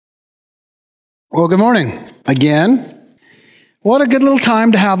Well, good morning again. What a good little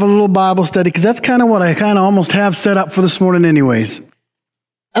time to have a little Bible study, because that's kind of what I almost have set up for this morning anyways.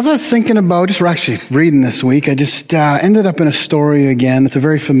 As I was thinking about, just actually reading this week, I just ended up in a story again. It's a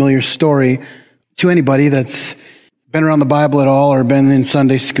very familiar story to anybody that's been around the Bible at all or been in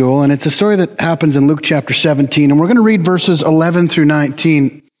Sunday school. And it's a story that happens in Luke chapter 17. And we're going to read verses 11 through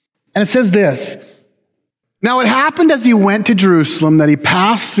 19. And it says this: Now it happened as he went to Jerusalem that he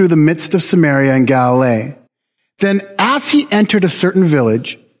passed through the midst of Samaria and Galilee. Then as he entered a certain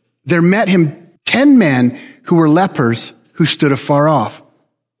village, there met him 10 men who were lepers who stood afar off.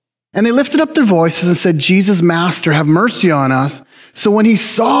 And they lifted up their voices and said, Jesus, Master, have mercy on us. So when he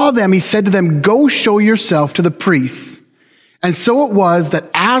saw them, he said to them, Go show yourself to the priests. And so it was that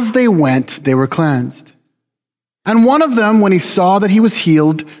as they went, they were cleansed. And one of them, when he saw that he was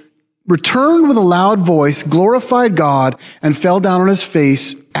healed, returned with a loud voice, glorified God, and fell down on his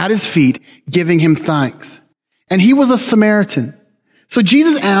face at his feet, giving him thanks. And he was a Samaritan. So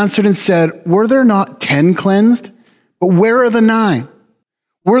Jesus answered and said, Were there not 10 cleansed? But where are the 9?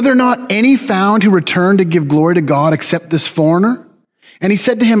 Were there not any found who returned to give glory to God except this foreigner? And he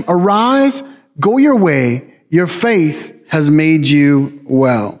said to him, Arise, go your way, your faith has made you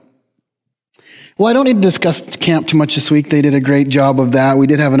well. Well, I don't need to discuss camp too much this week. They did a great job of that. We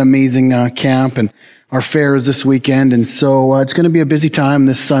did have an amazing camp, and our fair is this weekend. And so it's going to be a busy time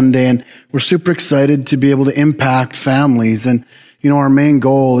this Sunday, and we're super excited to be able to impact families. And, our main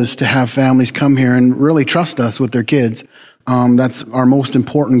goal is to have families come here and really trust us with their kids. That's our most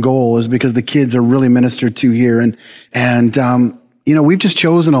important goal, is because the kids are really ministered to here. And we've just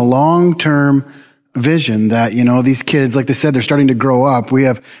chosen a long-term vision that, these kids, like they said, they're starting to grow up. We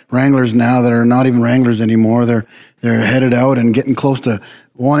have Wranglers now that are not even Wranglers anymore. They're headed out and getting close to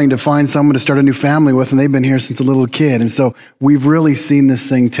wanting to find someone to start a new family with, and they've been here since a little kid. And so we've really seen this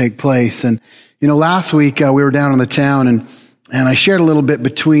thing take place. And, last week we were down in the town, and I shared a little bit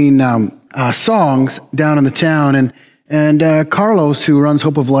between songs down in the town, and Carlos, who runs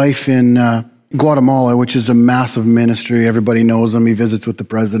Hope of Life in Guatemala, which is a massive ministry. Everybody knows him. He visits with the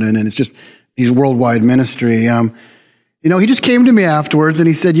president, and he's worldwide ministry. He just came to me afterwards and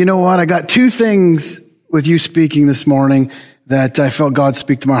he said, you know what? I got 2 things with you speaking this morning that I felt God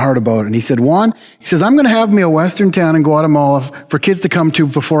speak to my heart about. And he said, one, he says, I'm going to have me a Western town in Guatemala for kids to come to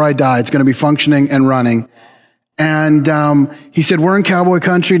before I die. It's going to be functioning and running. And he said, we're in cowboy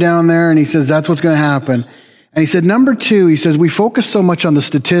country down there. And he says, that's what's going to happen. And he said, number 2, he says, we focus so much on the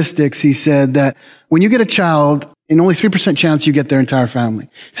statistics. He said that when you get a child, in only 3% chance you get their entire family.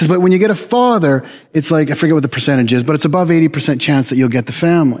 He says, but when you get a father, it's like, I forget what the percentage is, but it's above 80% chance that you'll get the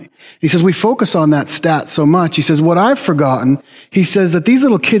family. He says, we focus on that stat so much. He says, what I've forgotten, he says that these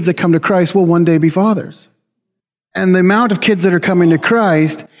little kids that come to Christ will one day be fathers. And the amount of kids that are coming to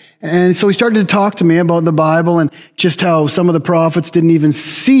Christ. And so he started to talk to me about the Bible and just how some of the prophets didn't even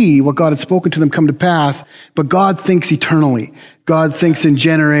see what God had spoken to them come to pass. But God thinks eternally. God thinks in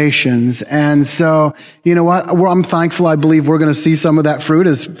generations. And so, you know what? I'm thankful. I believe we're going to see some of that fruit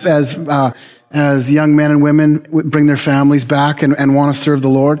as young men and women bring their families back and want to serve the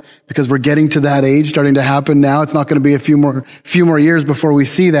Lord, because we're getting to that age, starting to happen now. It's not going to be a few more years before we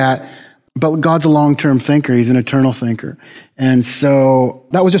see that. But God's a long-term thinker. He's an eternal thinker. And so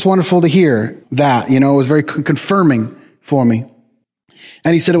that was just wonderful to hear that. It was very confirming for me.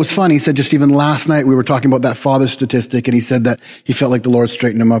 And he said it was funny. He said just even last night we were talking about that father statistic, and he said that he felt like the Lord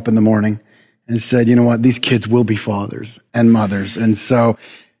straightened him up in the morning and said, you know what, these kids will be fathers and mothers. And so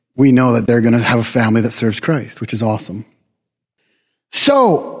we know that they're going to have a family that serves Christ, which is awesome.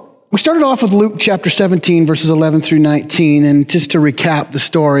 So we started off with Luke chapter 17, verses 11 through 19. And just to recap the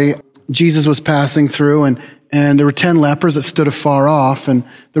story, Jesus was passing through, and there were 10 lepers that stood afar off. And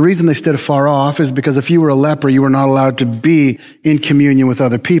the reason they stood afar off is because if you were a leper, you were not allowed to be in communion with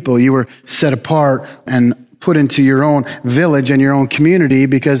other people. You were set apart and put into your own village and your own community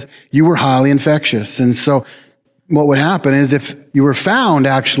because you were highly infectious. And so what would happen is if you were found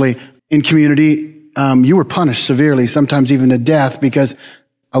actually in community, you were punished severely, sometimes even to death, because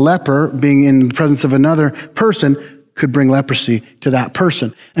a leper, being in the presence of another person, could bring leprosy to that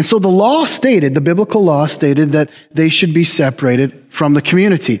person. And so the biblical law stated that they should be separated from the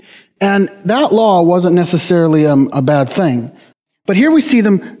community. And that law wasn't necessarily a bad thing. But here we see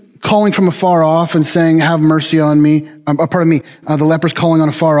them calling from afar off and saying, have mercy on me. The lepers calling on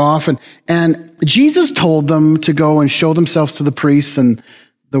afar off. And Jesus told them to go and show themselves to the priests. And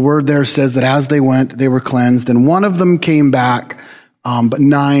the word there says that as they went, they were cleansed. And one of them came back, but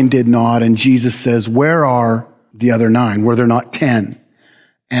 9 did not. And Jesus says, where are the other 9? Were there not 10?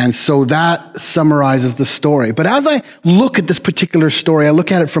 And so that summarizes the story. But as I look at this particular story, I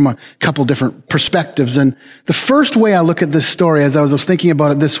look at it from a couple different perspectives. And the first way I look at this story, as I was thinking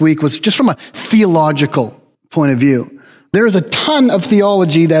about it this week, was just from a theological point of view. There is a ton of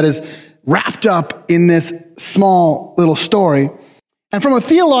theology that is wrapped up in this small little story. And from a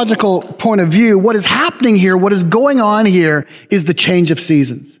theological point of view, what is happening here, what is going on here, is the change of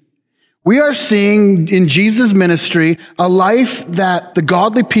seasons. We are seeing in Jesus' ministry a life that the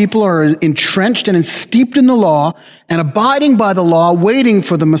godly people are entrenched and steeped in the law and abiding by the law, waiting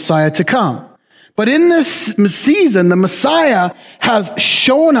for the Messiah to come. But in this season, the Messiah has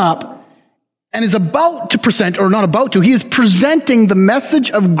shown up and is about to present, or not about to, he is presenting the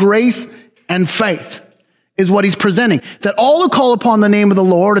message of grace and faith. Is what he's presenting. That all who call upon the name of the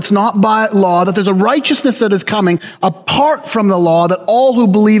Lord, it's not by law, that there's a righteousness that is coming apart from the law, that all who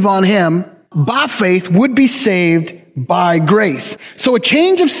believe on him by faith would be saved by grace. So a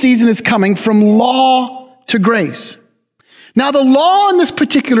change of season is coming from law to grace. Now the law in this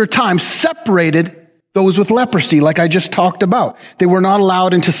particular time separated those with leprosy, like I just talked about. They were not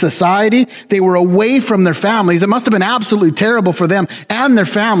allowed into society. They were away from their families. It must have been absolutely terrible for them and their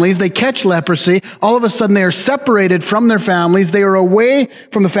families. They catch leprosy. All of a sudden, they are separated from their families. They are away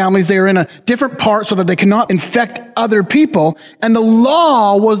from the families. They are in a different part so that they cannot infect other people. And the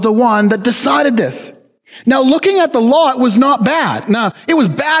law was the one that decided this. Now, looking at the law, it was not bad. Now, it was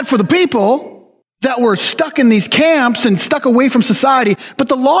bad for the people that were stuck in these camps and stuck away from society. But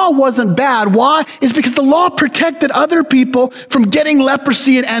the law wasn't bad. Why? It's because the law protected other people from getting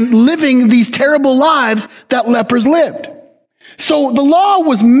leprosy and living these terrible lives that lepers lived. So the law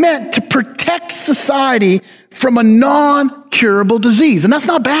was meant to protect society from a non-curable disease. And that's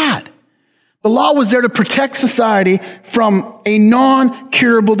not bad. The law was there to protect society from a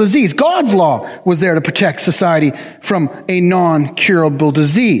non-curable disease. God's law was there to protect society from a non-curable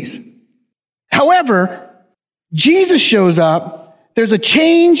disease. However, Jesus shows up, there's a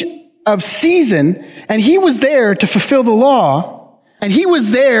change of season, and he was there to fulfill the law, and he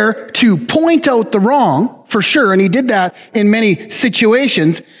was there to point out the wrong, for sure, and he did that in many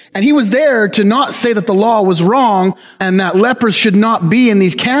situations, and he was there to not say that the law was wrong and that lepers should not be in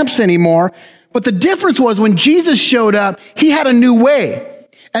these camps anymore. But the difference was when Jesus showed up, he had a new way.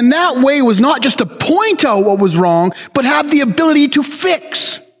 And that way was not just to point out what was wrong, but have the ability to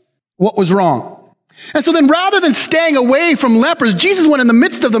fix what was wrong. And so then rather than staying away from lepers, Jesus went in the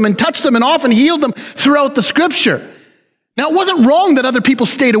midst of them and touched them and often healed them throughout the scripture. Now, it wasn't wrong that other people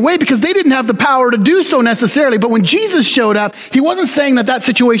stayed away because they didn't have the power to do so necessarily. But when Jesus showed up, he wasn't saying that that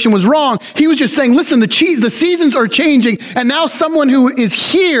situation was wrong. He was just saying, listen, the seasons are changing. And now someone who is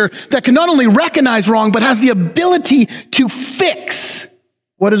here that can not only recognize wrong, but has the ability to fix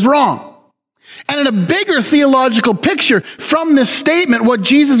what is wrong. And in a bigger theological picture from this statement, what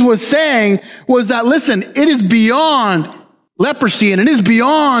Jesus was saying was that, listen, it is beyond leprosy and it is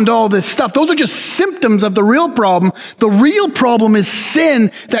beyond all this stuff. Those are just symptoms of the real problem. The real problem is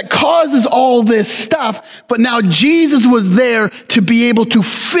sin that causes all this stuff. But now Jesus was there to be able to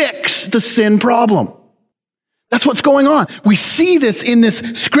fix the sin problem. That's what's going on. We see this in this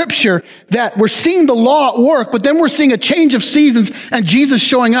scripture that we're seeing the law at work, but then we're seeing a change of seasons and Jesus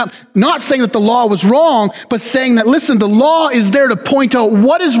showing up, not saying that the law was wrong, but saying that, listen, the law is there to point out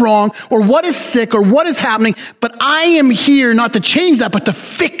what is wrong or what is sick or what is happening, but I am here not to change that, but to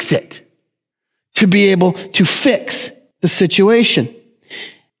fix it, to be able to fix the situation.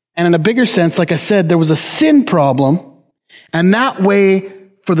 And in a bigger sense, like I said, there was a sin problem, and that way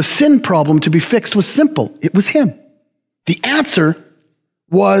for the sin problem to be fixed was simple. It was him. The answer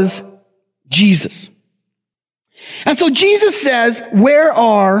was Jesus. And so Jesus says, where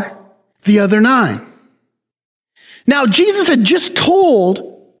are the other 9? Now, Jesus had just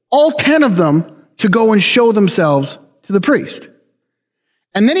told all 10 of them to go and show themselves to the priest.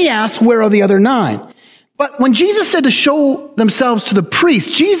 And then he asked, where are the other 9? But when Jesus said to show themselves to the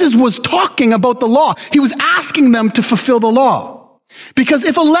priest, Jesus was talking about the law. He was asking them to fulfill the law. Because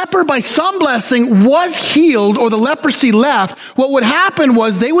if a leper by some blessing was healed or the leprosy left, what would happen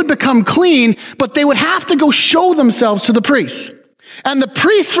was they would become clean, but they would have to go show themselves to the priest. And the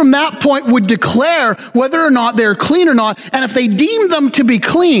priest from that point would declare whether or not they're clean or not. And if they deemed them to be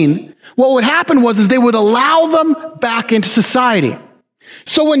clean, what would happen was they would allow them back into society.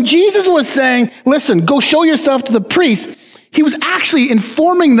 So when Jesus was saying, listen, go show yourself to the priest, he was actually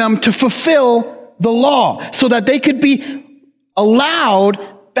informing them to fulfill the law so that they could be allowed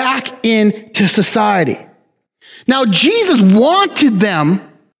back into society. Now, Jesus wanted them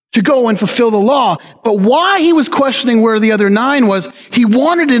to go and fulfill the law, but why he was questioning where the other 9 was, he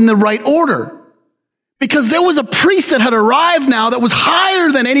wanted it in the right order. Because there was a priest that had arrived now that was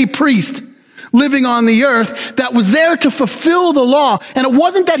higher than any priest living on the earth, that was there to fulfill the law. And it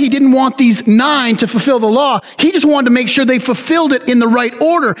wasn't that he didn't want these 9 to fulfill the law. He just wanted to make sure they fulfilled it in the right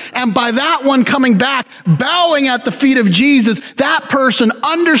order. And by that one coming back, bowing at the feet of Jesus, that person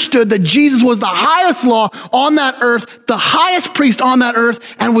understood that Jesus was the highest law on that earth, the highest priest on that earth,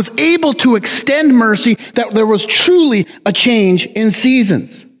 and was able to extend mercy, that there was truly a change in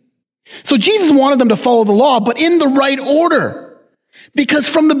seasons. So Jesus wanted them to follow the law, but in the right order. Because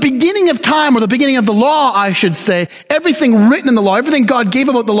from the beginning of time, or the beginning of the law, I should say, everything written in the law, everything God gave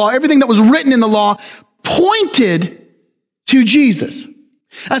about the law, everything that was written in the law pointed to Jesus.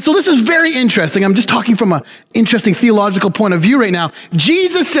 And so this is very interesting. I'm just talking from an interesting theological point of view right now.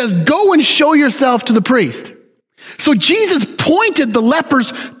 Jesus says, go and show yourself to the priest. So Jesus pointed the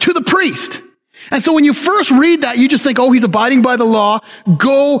lepers to the priest. And so when you first read that, you just think, oh, he's abiding by the law.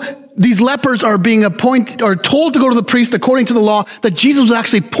 These lepers are being appointed or told to go to the priest according to the law, that Jesus was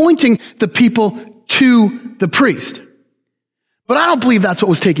actually pointing the people to the priest. But I don't believe that's what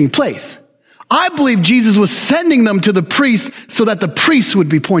was taking place. I believe Jesus was sending them to the priest so that the priest would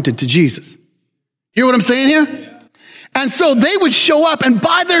be pointed to Jesus. Hear what I'm saying here? Yeah. And so they would show up, and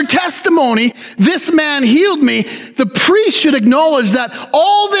by their testimony, this man healed me. The priest should acknowledge that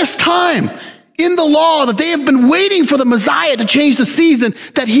all this time in the law, that they have been waiting for the Messiah to change the season,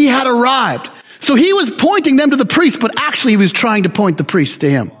 that he had arrived. So he was pointing them to the priest, but actually he was trying to point the priest to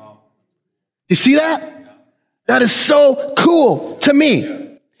him. You see that? That is so cool to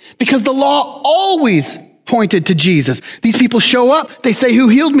me, because the law always pointed to Jesus. These people show up, they say, who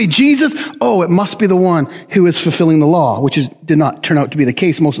healed me? Jesus. Oh, it must be the one who is fulfilling the law, which did not turn out to be the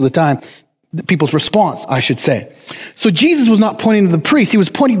case most of the time. The people's response, I should say. So Jesus was not pointing to the priest. He was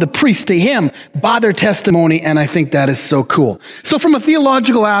pointing the priest to him by their testimony. And I think that is so cool. So from a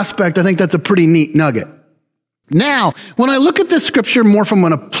theological aspect, I think that's a pretty neat nugget. Now, when I look at this scripture more from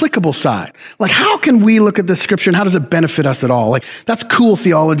an applicable side, like how can we look at this scripture and how does it benefit us at all? Like that's cool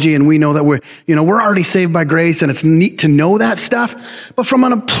theology, and we know that we're already saved by grace, and it's neat to know that stuff. But from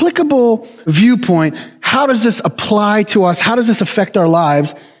an applicable viewpoint, how does this apply to us? How does this affect our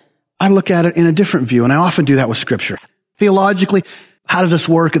lives? I look at it in a different view, and I often do that with scripture. Theologically, how does this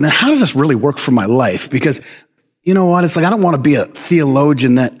work? And then how does this really work for my life? Because you know what? It's like I don't want to be a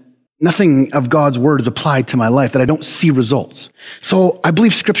theologian that nothing of God's word is applied to my life, that I don't see results. So I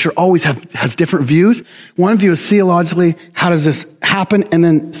believe scripture always has different views. One view is theologically, how does this happen? And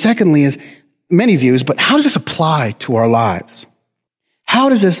then secondly is many views, but how does this apply to our lives? How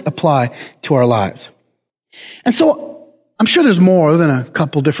does this apply to our lives? And so I'm sure there's more than a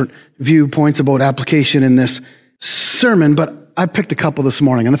couple different viewpoints about application in this sermon, but I picked a couple this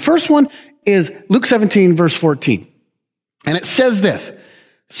morning. And the first one is Luke 17, verse 14. And it says this: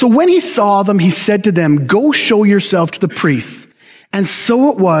 so when he saw them, he said to them, go show yourself to the priests. And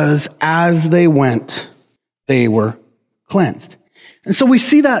so it was, as they went, they were cleansed. And so we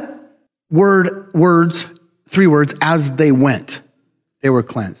see that three words, as they went, they were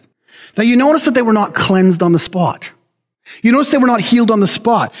cleansed. Now you notice that they were not cleansed on the spot. You notice they were not healed on the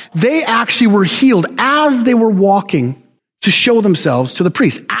spot. They actually were healed as they were walking to show themselves to the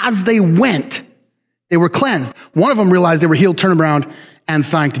priest. As they went, they were cleansed. One of them realized they were healed, turned around, and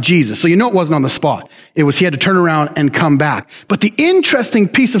thanked Jesus. So you know it wasn't on the spot. It was he had to turn around and come back. But the interesting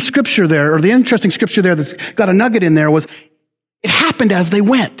piece of scripture there, or the interesting scripture there that's got a nugget in there, was it happened as they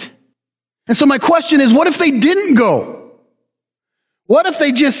went. And so my question is, what if they didn't go? What if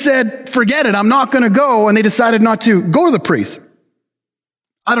they just said, forget it, I'm not going to go, and they decided not to go to the priest?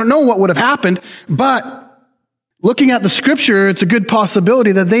 I don't know what would have happened, but looking at the scripture, it's a good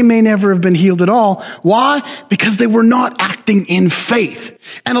possibility that they may never have been healed at all. Why? Because they were not acting in faith.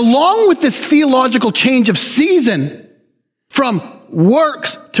 And along with this theological change of season from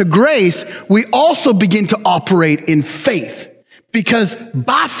works to grace, we also begin to operate in faith. Because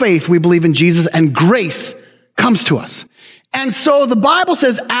by faith, we believe in Jesus, and grace comes to us. And so the Bible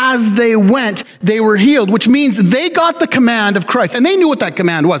says, as they went, they were healed, which means they got the command of Christ. And they knew what that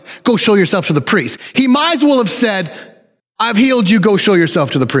command was. Go show yourself to the priest. He might as well have said, I've healed you, go show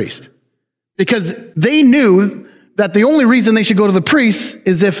yourself to the priest. Because they knew that the only reason they should go to the priest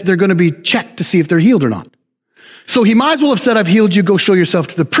is if they're going to be checked to see if they're healed or not. So he might as well have said, I've healed you, go show yourself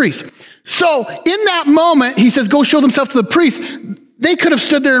to the priest. So in that moment, he says, go show themselves to the priest. They could have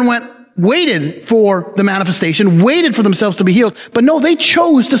stood there and waited for the manifestation, waited for themselves to be healed. But no, they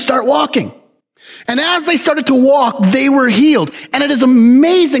chose to start walking. And as they started to walk, they were healed. And it is an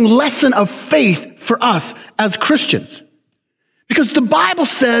amazing lesson of faith for us as Christians. Because the Bible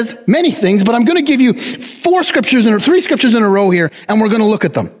says many things, but I'm going to give you three scriptures in a row here, and we're going to look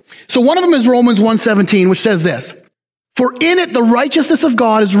at them. So one of them is Romans 1:17, which says this, "For in it the righteousness of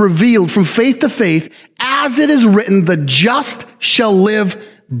God is revealed from faith to faith, as it is written, the just shall live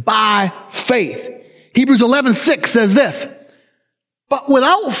by faith." Hebrews 11:6 says this, "But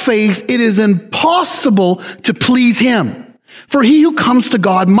without faith it is impossible to please him. For he who comes to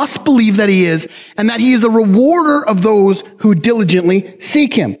God must believe that he is, and that he is a rewarder of those who diligently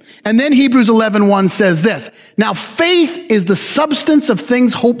seek him." And then Hebrews 11:1 says this, "Now faith is the substance of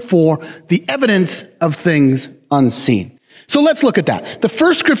things hoped for, the evidence of things unseen." So let's look at that. The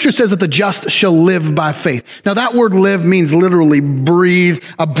first scripture says that the just shall live by faith. Now that word live means literally breathe,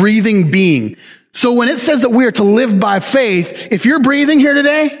 a breathing being. So when it says that we are to live by faith, if you're breathing here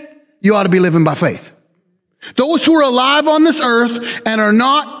today, you ought to be living by faith. Those who are alive on this earth and are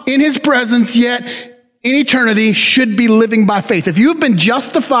not in his presence yet in eternity should be living by faith. If you've been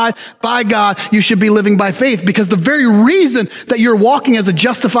justified by God, you should be living by faith, because the very reason that you're walking as a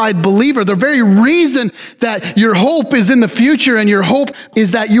justified believer, the very reason that your hope is in the future and your hope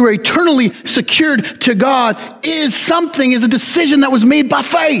is that you are eternally secured to God is a decision that was made by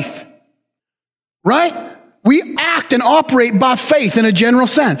faith, right? We act and operate by faith in a general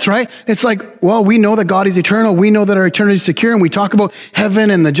sense, right? It's like, well, we know that God is eternal. We know that our eternity is secure, and we talk about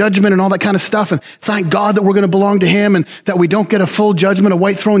heaven and the judgment and all that kind of stuff, and thank God that we're going to belong to him and that we don't get a full judgment, a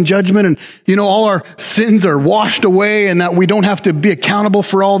white throne judgment, and, all our sins are washed away and that we don't have to be accountable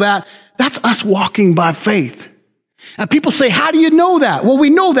for all that. That's us walking by faith. And people say, how do you know that? Well, we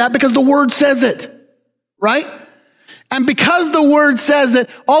know that because the word says it, right? And because the word says it,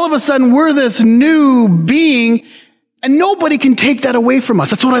 all of a sudden we're this new being, and nobody can take that away from us.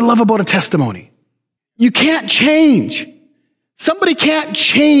 That's what I love about a testimony. You can't change. Somebody can't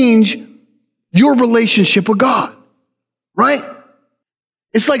change your relationship with God, right?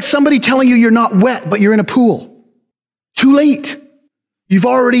 It's like somebody telling you you're not wet, but you're in a pool. Too late. You've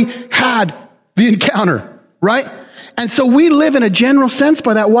already had the encounter, right? And so we live in a general sense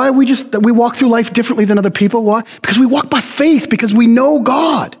by that. Why we walk through life differently than other people? Why? Because we walk by faith, because we know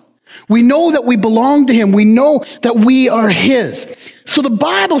God. We know that we belong to him. We know that we are his. So the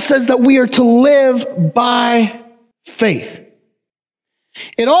Bible says that we are to live by faith.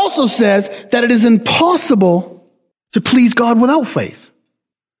 It also says that it is impossible to please God without faith.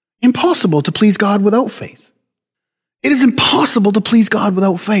 Impossible to please God without faith. It is impossible to please God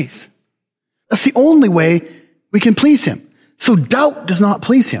without faith. That's the only way we can please him. So doubt does not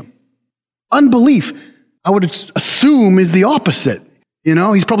please him. Unbelief, I would assume, is the opposite.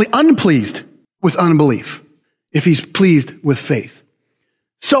 He's probably unpleased with unbelief if he's pleased with faith.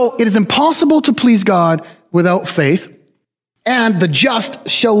 So it is impossible to please God without faith, and the just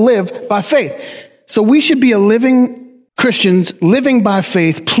shall live by faith. So we should be Christians living by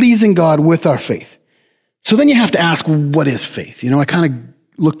faith, pleasing God with our faith. So then you have to ask, what is faith? I kind of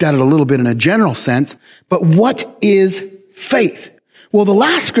looked at it a little bit in a general sense, but what is faith? Well, the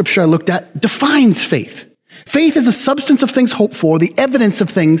last scripture I looked at defines faith. Faith is the substance of things hoped for, the evidence of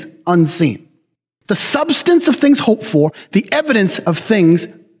things unseen. The substance of things hoped for, the evidence of things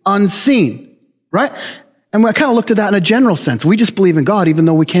unseen, right? And I kind of looked at that in a general sense. We just believe in God even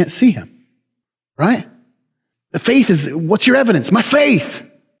though we can't see him, right? The faith is, what's your evidence? My faith.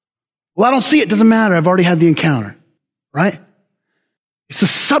 Well, I don't see it. Doesn't matter. I've already had the encounter, right? It's the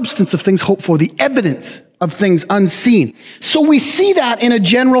substance of things hoped for, the evidence of things unseen. So we see that in a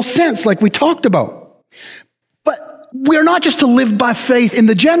general sense, like we talked about. But we're not just to live by faith in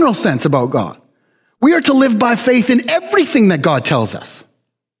the general sense about God. We are to live by faith in everything that God tells us.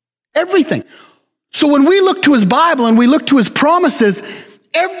 Everything. So when we look to his Bible and we look to his promises,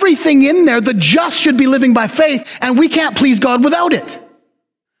 everything in there, the just should be living by faith, and we can't please God without it.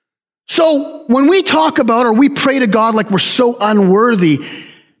 So when we talk about or we pray to God like we're so unworthy,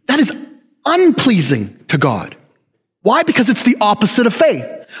 that is unpleasing to God. Why? Because it's the opposite of faith.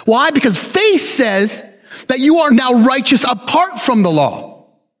 Why? Because faith says that you are now righteous apart from the law.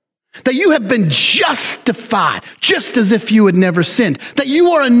 That you have been justified, just as if you had never sinned. That you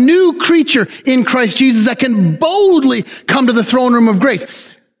are a new creature in Christ Jesus that can boldly come to the throne room of grace.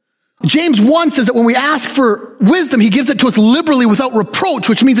 James 1 says that when we ask for wisdom, he gives it to us liberally without reproach,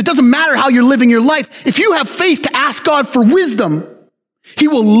 which means it doesn't matter how you're living your life. If you have faith to ask God for wisdom, he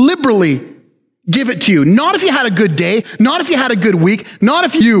will liberally give it to you. Not if you had a good day, not if you had a good week, not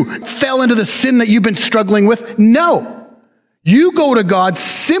if you fell into the sin that you've been struggling with. No. You go to God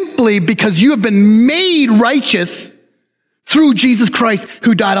simply because you have been made righteous through Jesus Christ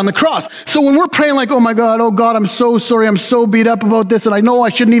who died on the cross. So when we're praying like, oh God, I'm so sorry, I'm so beat up about this, and I know I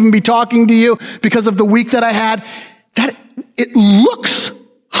shouldn't even be talking to you because of the week that I had, that it looks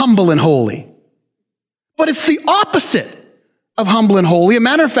humble and holy. But it's the opposite of humble and holy. A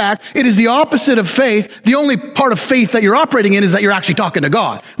matter of fact, it is the opposite of faith. The only part of faith that you're operating in is that you're actually talking to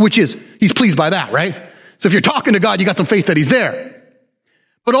God, which is, he's pleased by that, right? So if you're talking to God, you got some faith that he's there.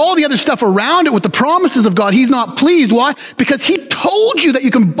 But all the other stuff around it with the promises of God, he's not pleased. Why? Because he told you that you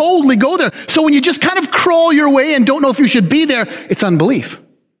can boldly go there. So when you just kind of crawl your way and don't know if you should be there, it's unbelief.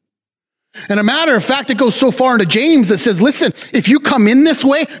 And a matter of fact, it goes so far into James that says, listen, if you come in this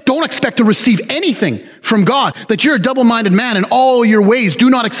way, don't expect to receive anything from God, that you're a double-minded man in all your ways. Do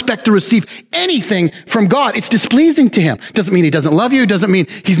not expect to receive anything from God. It's displeasing to him. Doesn't mean he doesn't love you. Doesn't mean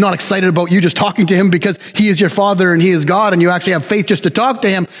he's not excited about you just talking to him because he is your father and he is God and you actually have faith just to talk to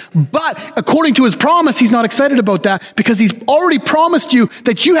him. But according to his promise, he's not excited about that because he's already promised you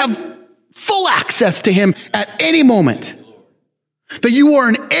that you have full access to him at any moment. That you are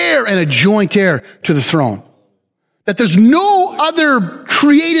an heir and a joint heir to the throne. That there's no other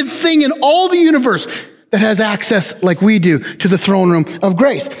created thing in all the universe that has access like we do to the throne room of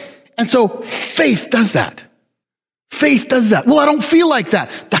grace. And so faith does that. Faith does that. Well, I don't feel like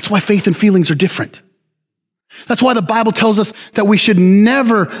that. That's why faith and feelings are different. That's why the Bible tells us that we should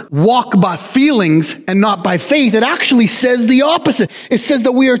never walk by feelings and not by faith. It actually says the opposite. It says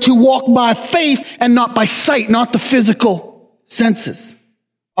that we are to walk by faith and not by sight, not the physical senses.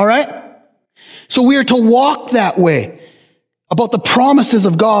 All right? So we are to walk that way about the promises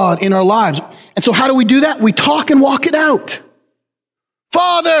of God in our lives. And so how do we do that? We talk and walk it out.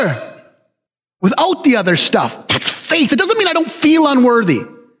 Father, without the other stuff, that's faith. It doesn't mean I don't feel unworthy.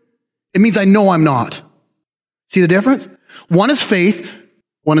 It means I know I'm not. See the difference? One is faith,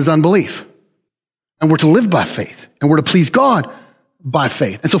 one is unbelief. And we're to live by faith, and we're to please God by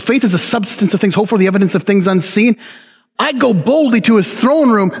faith. And so faith is the substance of things hoped for, the evidence of things unseen. I go boldly to his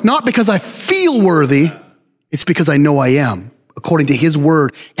throne room, not because I feel worthy, it's because I know I am, according to his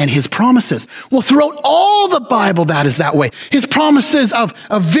word and his promises. Well, throughout all the Bible, that is that way. His promises of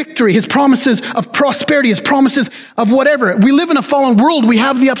victory, his promises of prosperity, his promises of whatever. We live in a fallen world. We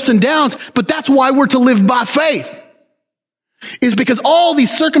have the ups and downs, but that's why we're to live by faith. Is because all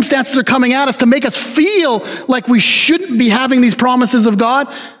these circumstances are coming at us to make us feel like we shouldn't be having these promises of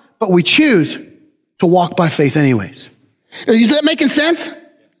God, but we choose to walk by faith anyways. Is that making sense?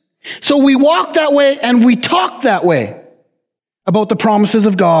 So we walk that way and we talk that way about the promises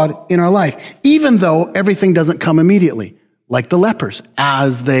of God in our life, even though everything doesn't come immediately, like the lepers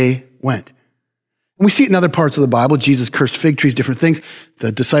as they went. And we see it in other parts of the Bible. Jesus cursed fig trees, different things.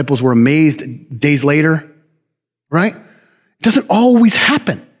 The disciples were amazed days later, right? It doesn't always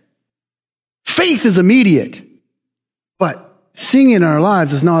happen. Faith is immediate, but seeing in our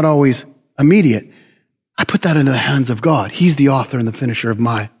lives is not always immediate. I put that into the hands of God. He's the author and the finisher of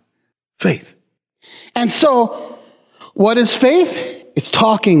my faith. And so, what is faith? It's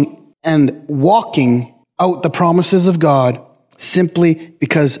talking and walking out the promises of God simply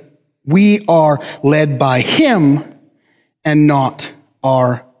because we are led by him and not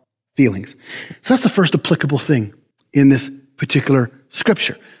our feelings. So that's the first applicable thing in this particular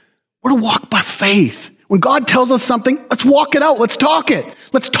scripture. We're to walk by faith. When God tells us something, let's walk it out. Let's talk it.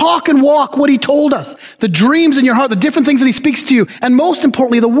 Let's talk and walk what he told us. The dreams in your heart, the different things that he speaks to you. And most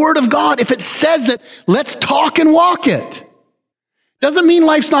importantly, the word of God. If it says it, let's talk and walk it. Doesn't mean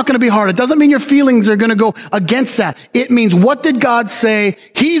life's not going to be hard. It doesn't mean your feelings are going to go against that. It means, what did God say?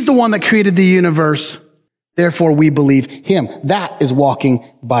 He's the one that created the universe. Therefore, we believe him. That is walking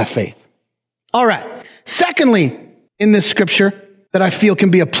by faith. All right. Secondly, in this scripture that I feel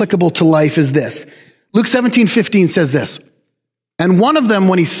can be applicable to life is this. Luke 17:15 says this, and one of them,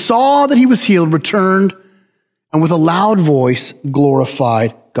 when he saw that he was healed, returned and with a loud voice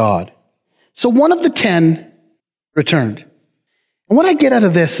glorified God. So one of the 10 returned. And what I get out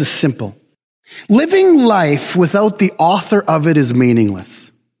of this is simple. Living life without the author of it is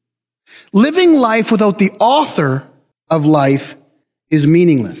meaningless. Living life without the author of life is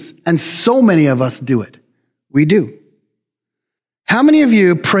meaningless. And so many of us do it. We do. How many of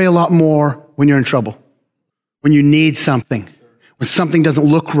you pray a lot more when you're in trouble? When you need something? When something doesn't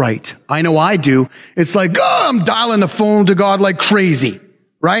look right? I know I do. It's like, oh, I'm dialing the phone to God like crazy,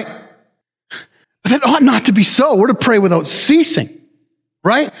 right? But that ought not to be so. We're to pray without ceasing,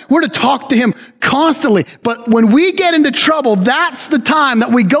 right? We're to talk to him constantly. But when we get into trouble, that's the time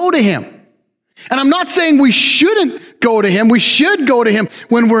that we go to him. And I'm not saying we shouldn't go to him. We should go to him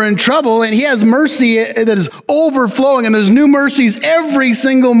when we're in trouble, and he has mercy that is overflowing, and there's new mercies every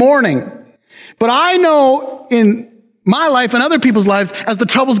single morning. But I know in my life and other people's lives, as the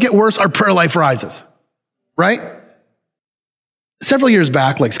troubles get worse, our prayer life rises, right? Several years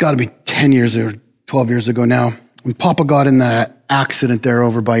back, like it's got to be 10 years or 12 years ago now, when Papa got in that accident there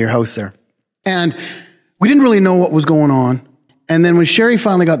over by your house there. And we didn't really know what was going on. And then when Sherry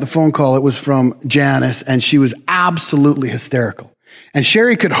finally got the phone call, it was from Janice, and she was absolutely hysterical. And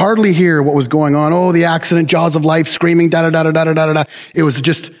Sherry could hardly hear what was going on. Oh, the accident, jaws of life, screaming, da-da-da-da-da-da-da-da. It was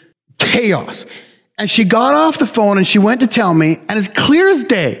just chaos. And she got off the phone and she went to tell me, and as clear as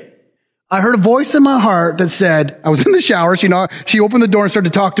day, I heard a voice in my heart that said, I was in the shower, she opened the door and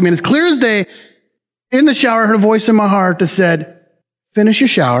started to talk to me, and as clear as day, in the shower, I heard a voice in my heart that said, finish your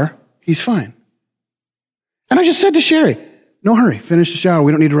shower, he's fine. And I just said to Sherry, no hurry, finish the shower,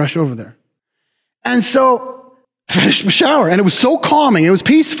 we don't need to rush over there. And so, I finished my shower, and it was so calming, it was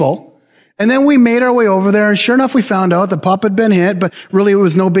peaceful. And then we made our way over there, and sure enough, we found out that Pop had been hit, but really it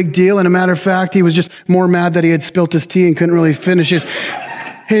was no big deal. And a matter of fact, he was just more mad that he had spilt his tea and couldn't really finish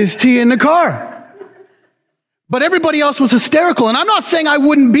his tea in the car. But everybody else was hysterical. And I'm not saying I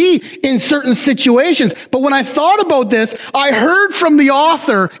wouldn't be in certain situations, but when I thought about this, I heard from the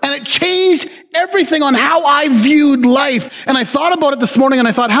author, and it changed everything on how I viewed life. And I thought about it this morning, and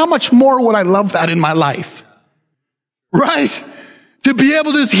I thought, how much more would I love that in my life? Right? To be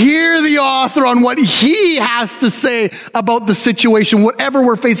able to hear the author on what he has to say about the situation, whatever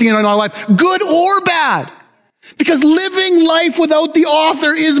we're facing in our life, good or bad. Because living life without the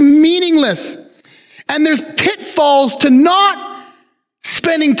author is meaningless. And there's pitfalls to not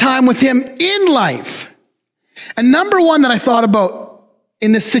spending time with him in life. And number one that I thought about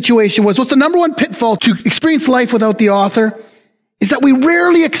in this situation was, what's the number one pitfall to experience life without the author? Is that we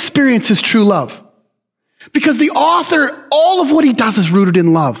rarely experience his true love. Because the author, all of what he does is rooted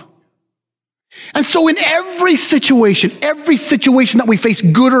in love. And so in every situation that we face,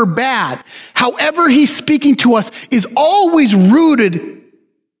 good or bad, however he's speaking to us is always rooted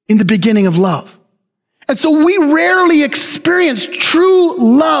in the beginning of love. And so we rarely experience true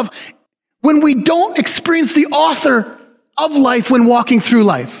love when we don't experience the author of life when walking through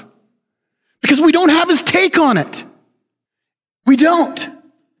life. Because we don't have his take on it. We don't.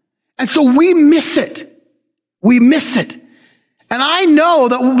 And so we miss it. We miss it. And I know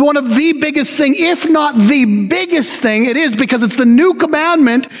that one of the biggest thing, if not the biggest thing, it is because it's the new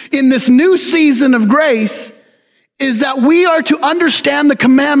commandment in this new season of grace, is that we are to understand the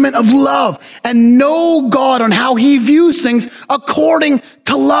commandment of love and know God on how he views things according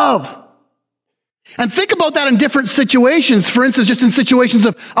to love. And think about that in different situations. For instance, just in situations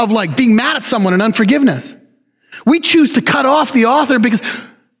of like being mad at someone and unforgiveness. We choose to cut off the author because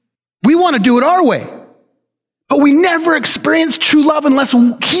we want to do it our way. But we never experience true love unless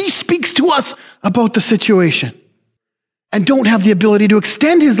he speaks to us about the situation and don't have the ability to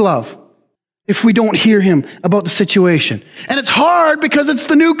extend his love if we don't hear him about the situation. And it's hard because it's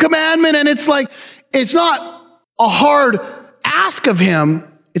the new commandment, and it's like, it's not a hard ask of him.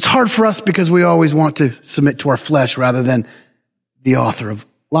 It's hard for us because we always want to submit to our flesh rather than the author of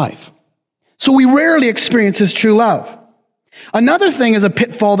life. So we rarely experience his true love. Another thing is a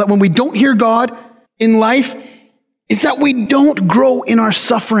pitfall that when we don't hear God in life is that we don't grow in our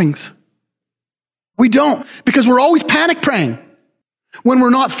sufferings. We don't, because we're always panic praying when we're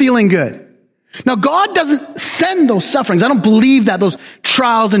not feeling good. Now, God doesn't send those sufferings. I don't believe that, those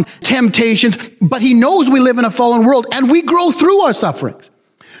trials and temptations, but he knows we live in a fallen world and we grow through our sufferings.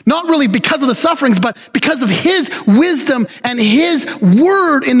 Not really because of the sufferings, but because of his wisdom and his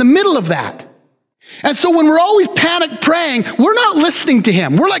word in the middle of that. And so when we're always panic praying, we're not listening to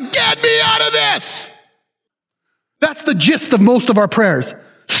him. We're like, get me out of this. That's the gist of most of our prayers.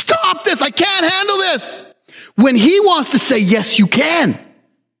 Stop this. I can't handle this. When he wants to say, yes, you can.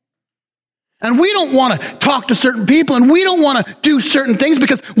 And we don't want to talk to certain people, and we don't want to do certain things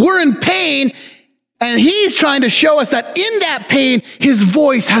because we're in pain, and he's trying to show us that in that pain, his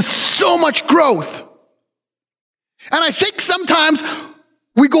voice has so much growth. And I think sometimes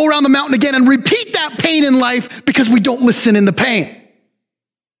we go around the mountain again and repeat that pain in life because we don't listen in the pain.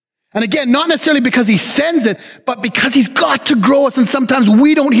 And again, not necessarily because he sends it, but because he's got to grow us, and sometimes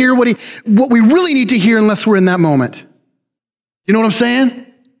we don't hear what we really need to hear unless we're in that moment. You know what I'm saying?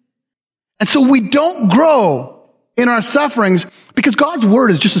 And so we don't grow in our sufferings because God's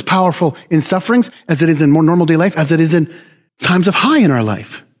word is just as powerful in sufferings as it is in more normal day life, as it is in times of high in our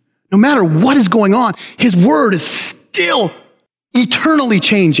life. No matter what is going on, his word is still eternally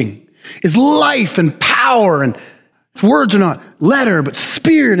changing. His life and power, and his words are not letter, but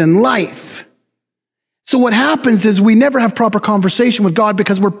spirit and life. So what happens is we never have proper conversation with God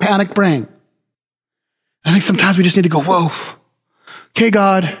because we're panic praying. I think sometimes we just need to go, whoa, okay,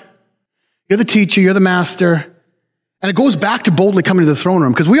 God, you're the teacher, you're the master. And it goes back to boldly coming to the throne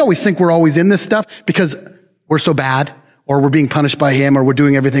room, because we always think we're always in this stuff because we're so bad, or we're being punished by him, or we're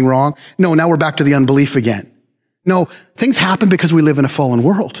doing everything wrong. No, now we're back to the unbelief again. No, things happen because we live in a fallen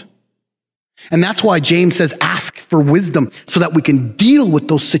world. And that's why James says, ask for wisdom so that we can deal with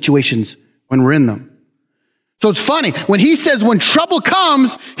those situations when we're in them. So it's funny, when he says when trouble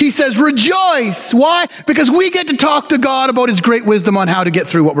comes, he says rejoice. Why? Because we get to talk to God about his great wisdom on how to get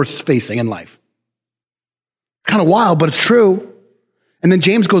through what we're facing in life. Kind of wild, but it's true. And then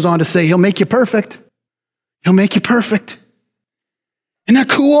James goes on to say, he'll make you perfect. He'll make you perfect. Isn't that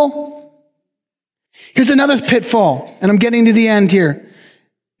cool? Here's another pitfall, and I'm getting to the end here.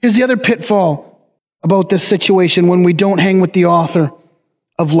 Here's the other pitfall about this situation when we don't hang with the author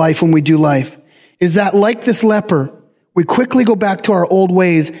of life when we do life, is that like this leper, we quickly go back to our old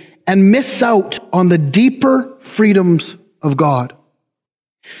ways and miss out on the deeper freedoms of God.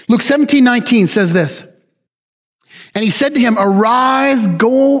 Luke 17:19 says this, and he said to him, arise,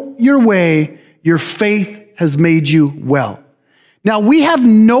 go your way, your faith has made you well. Now, we have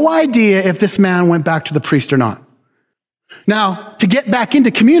no idea if this man went back to the priest or not. Now, to get back into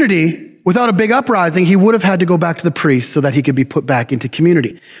community, without a big uprising, he would have had to go back to the priest so that he could be put back into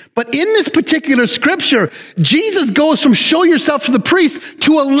community. But in this particular scripture, Jesus goes from show yourself to the priest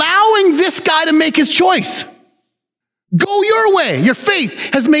to allowing this guy to make his choice. Go your way. Your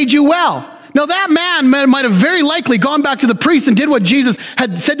faith has made you well. Now that man might have very likely gone back to the priest and did what Jesus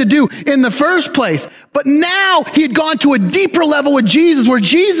had said to do in the first place. But now he had gone to a deeper level with Jesus where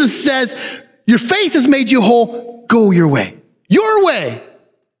Jesus says, your faith has made you whole. Go your way. Your way.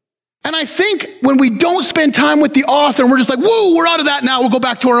 And I think when we don't spend time with the author and we're just like, whoa, we're out of that now, we'll go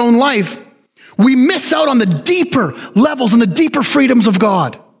back to our own life, we miss out on the deeper levels and the deeper freedoms of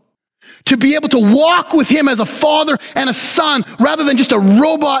God. To be able to walk with him as a father and a son rather than just a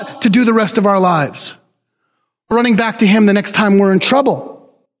robot to do the rest of our lives. Running back to him the next time we're in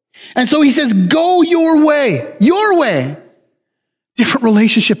trouble. And so he says, go your way, your way. Different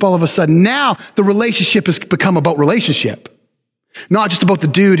relationship all of a sudden. Now the relationship has become about relationship. Not just about the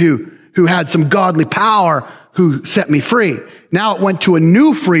dude who had some godly power who set me free. Now it went to a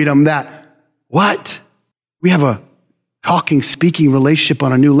new freedom that, what? We have a talking, speaking relationship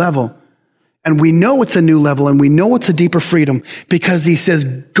on a new level. And we know it's a new level and we know it's a deeper freedom because he says,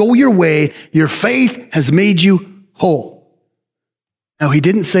 go your way. Your faith has made you whole. Now he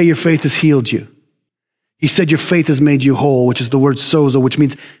didn't say your faith has healed you. He said your faith has made you whole, which is the word sozo, which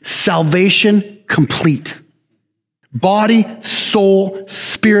means salvation complete. Body, soul,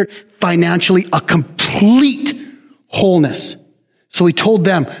 spirit, financially, a complete wholeness. So he told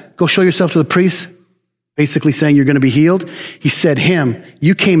them, go show yourself to the priest, basically saying you're going to be healed. He said,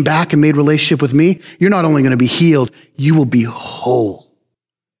 you came back and made relationship with me. You're not only going to be healed, you will be whole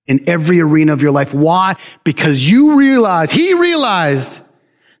in every arena of your life. Why? Because he realized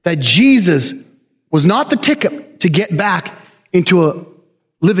that Jesus was not the ticket to get back into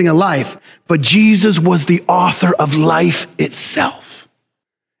living a life, but Jesus was the author of life itself.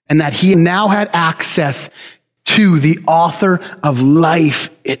 And that he now had access to the author of life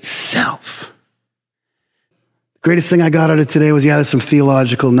itself. The greatest thing I got out of today was, there's some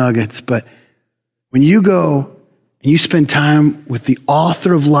theological nuggets, but when you go and you spend time with the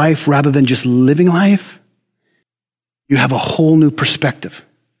author of life rather than just living life, you have a whole new perspective.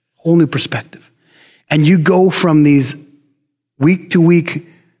 And you go from these week to week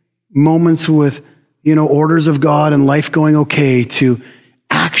moments with, orders of God and life going okay to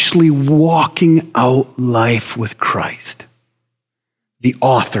actually walking out life with Christ, the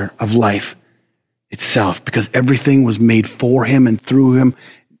author of life itself, because everything was made for him and through him.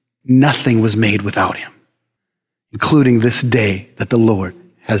 Nothing was made without him, including this day that the Lord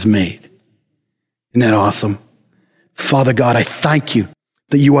has made. Isn't that awesome? Father God, I thank you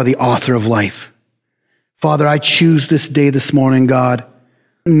that you are the author of life. Father, I choose this day, this morning, God,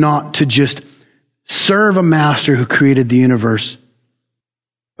 not to just serve a master who created the universe,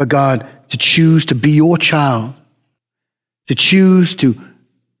 but God, to choose to be your child, to choose to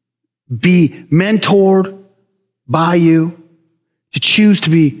be mentored by you, to choose to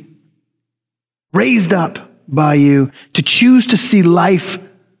be raised up by you, to choose to see life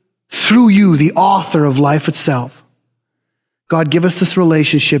through you, the author of life itself. God, give us this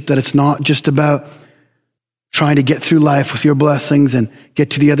relationship that it's not just about trying to get through life with your blessings and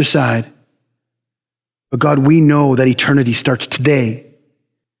get to the other side. But God, we know that eternity starts today.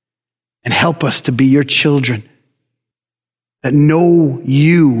 And help us to be your children that know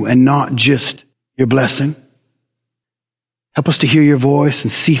you and not just your blessing. Help us to hear your voice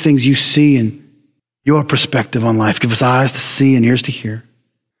and see things you see and your perspective on life. Give us eyes to see and ears to hear.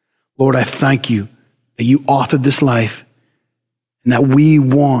 Lord, I thank you that you authored this life and that we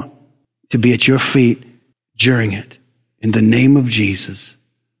want to be at your feet during it. In the name of Jesus,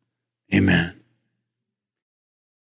 amen.